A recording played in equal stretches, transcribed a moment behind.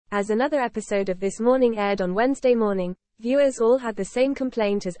As another episode of This Morning aired on Wednesday morning, viewers all had the same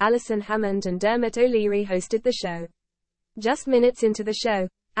complaint as Alison Hammond and Dermot O'Leary hosted the show. Just minutes into the show,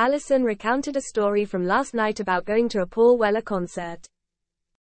 Alison recounted a story from last night about going to a Paul Weller concert.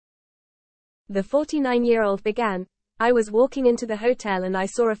 The 49-year-old began, "I was walking into the hotel and I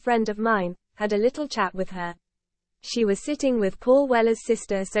saw a friend of mine, had a little chat with her. She was sitting with Paul Weller's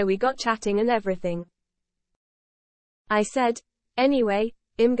sister, so we got chatting and everything. I said, anyway,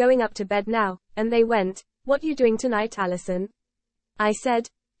 I'm going up to bed now, and they went, what you doing tonight, Alison? I said,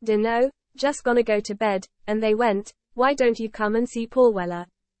 dunno, just gonna go to bed, and they went, why don't you come and see Paul Weller?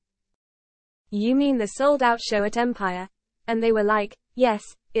 You mean the sold-out show at Empire? And they were like, yes,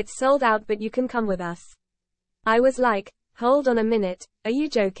 it's sold out but you can come with us. I was like, hold on a minute, are you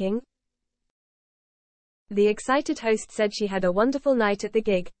joking? The excited host said she had a wonderful night at the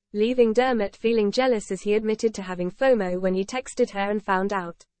gig, leaving Dermot feeling jealous as he admitted to having FOMO when he texted her and found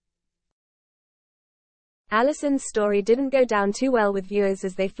out. Alison's story didn't go down too well with viewers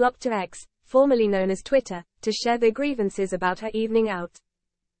as they flocked to X, formerly known as Twitter, to share their grievances about her evening out.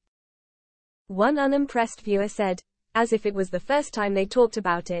 One unimpressed viewer said, as if it was the first time they talked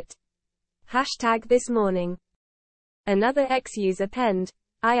about it. #ThisMorning. Another X user penned,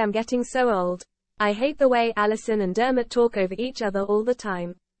 I am getting so old. I hate the way Alison and Dermot talk over each other all the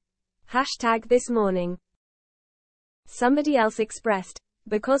time. #ThisMorning. Somebody else expressed,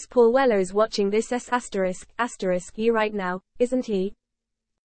 because Paul Weller is watching this **** right now, isn't he?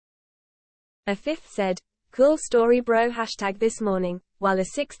 A fifth said, cool story bro #ThisMorning, while a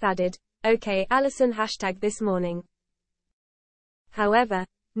sixth added, okay Alison #ThisMorning. However,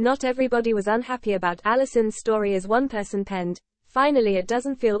 not everybody was unhappy about Alison's story as one person penned, finally it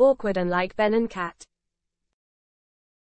doesn't feel awkward unlike Ben and Kat.